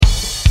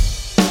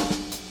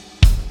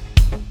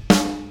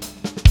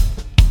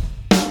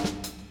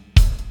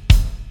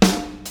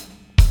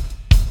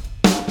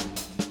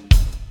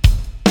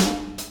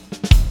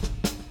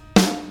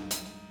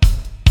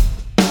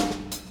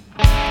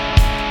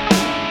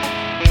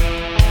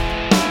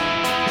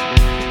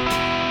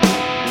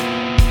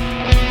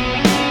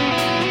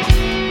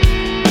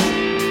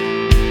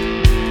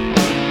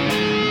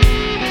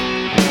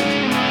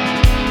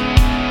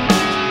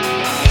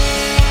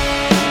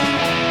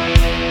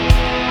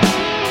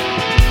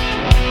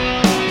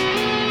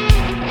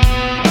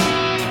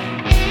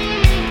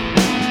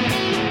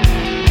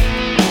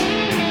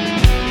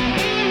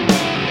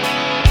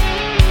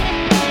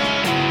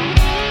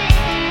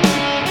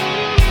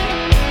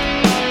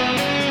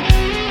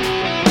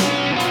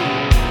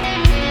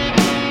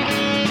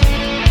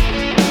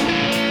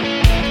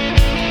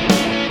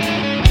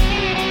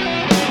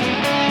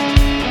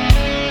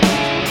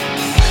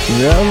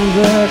I'm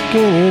back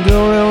and you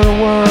don't ever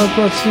want,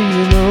 but see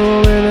you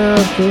don't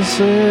have to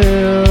say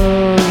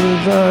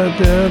without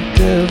that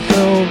there's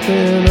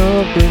something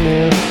up in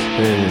here,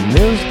 and you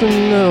missed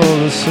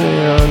another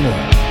sin.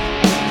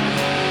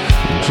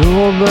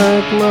 Draw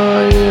back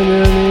my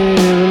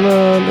enemy,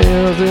 not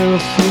able to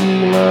see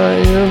my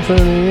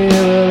infinity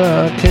that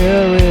I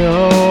carry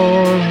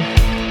on,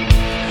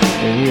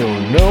 and you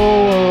know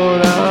what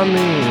I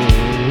mean.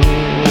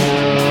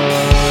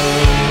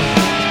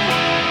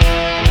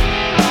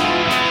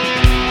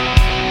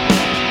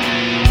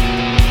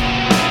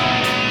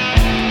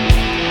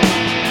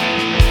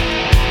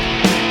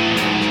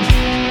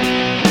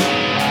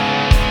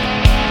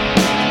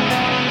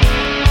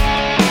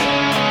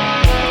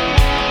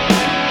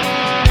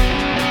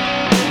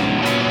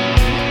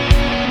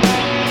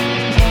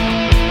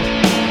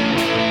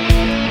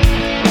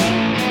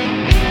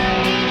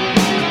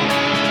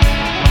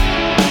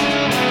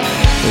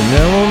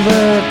 Now I'm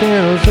back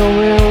in a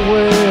somewhere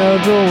way. I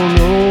don't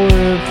know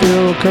if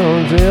you'll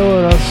come tell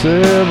what I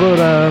said, but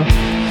I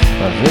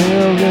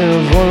think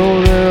there's one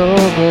over there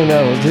hoping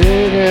that will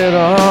take it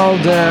all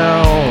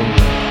down.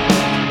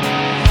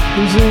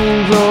 It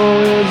seems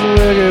always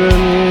wicked to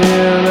me,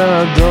 and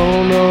I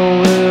don't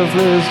know if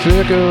it's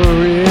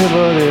trickery,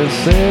 but it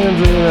seems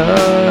that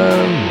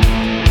I'm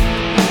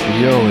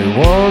the only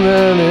one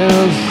that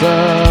is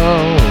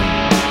sound.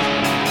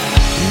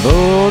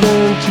 But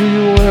into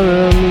you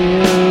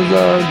enemies,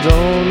 I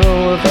don't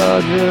know if I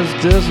just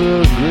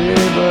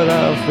disagree, but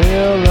I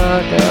feel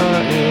like I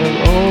am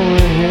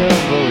only here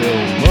for a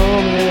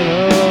moment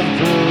of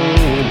truth.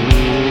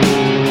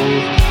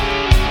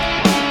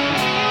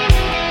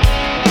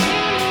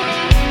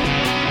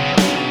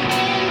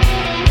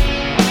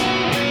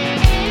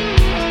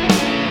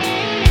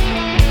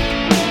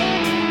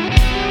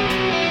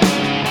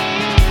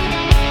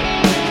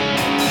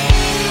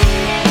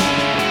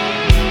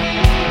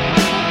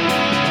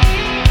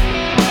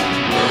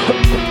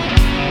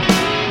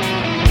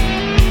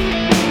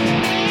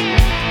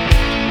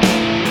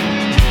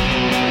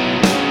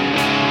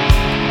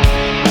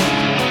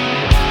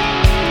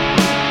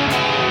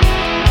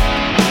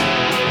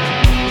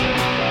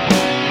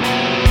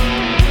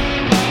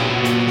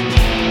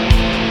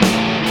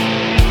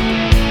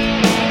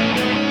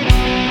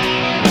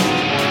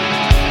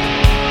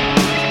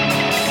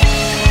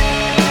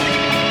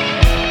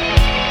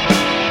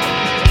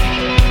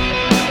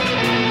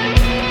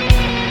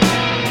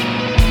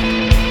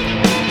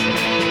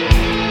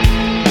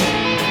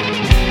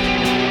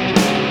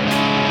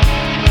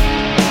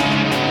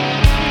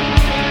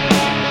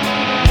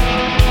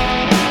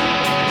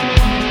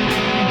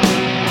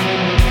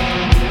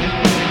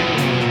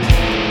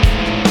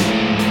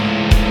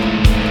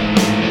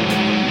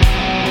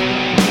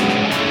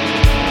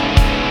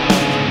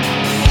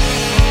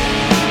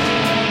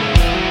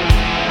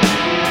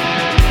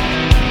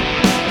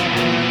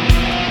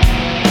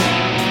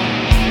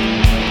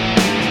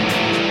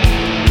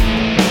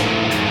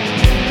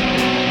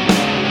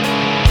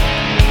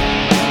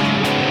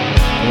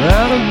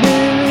 I've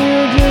been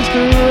here just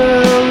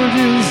around,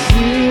 you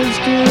see it's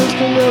just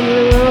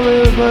another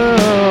other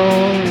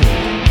bound.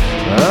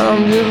 I'm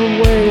just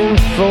waiting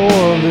for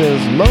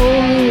this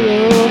moment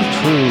of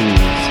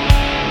truth.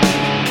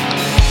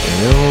 And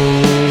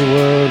only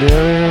word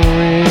ever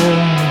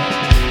real.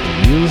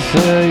 You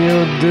say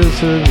you'll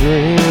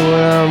disagree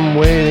what I'm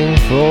waiting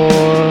for.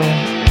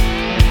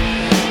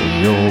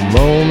 Your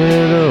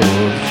moment of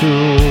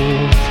truth.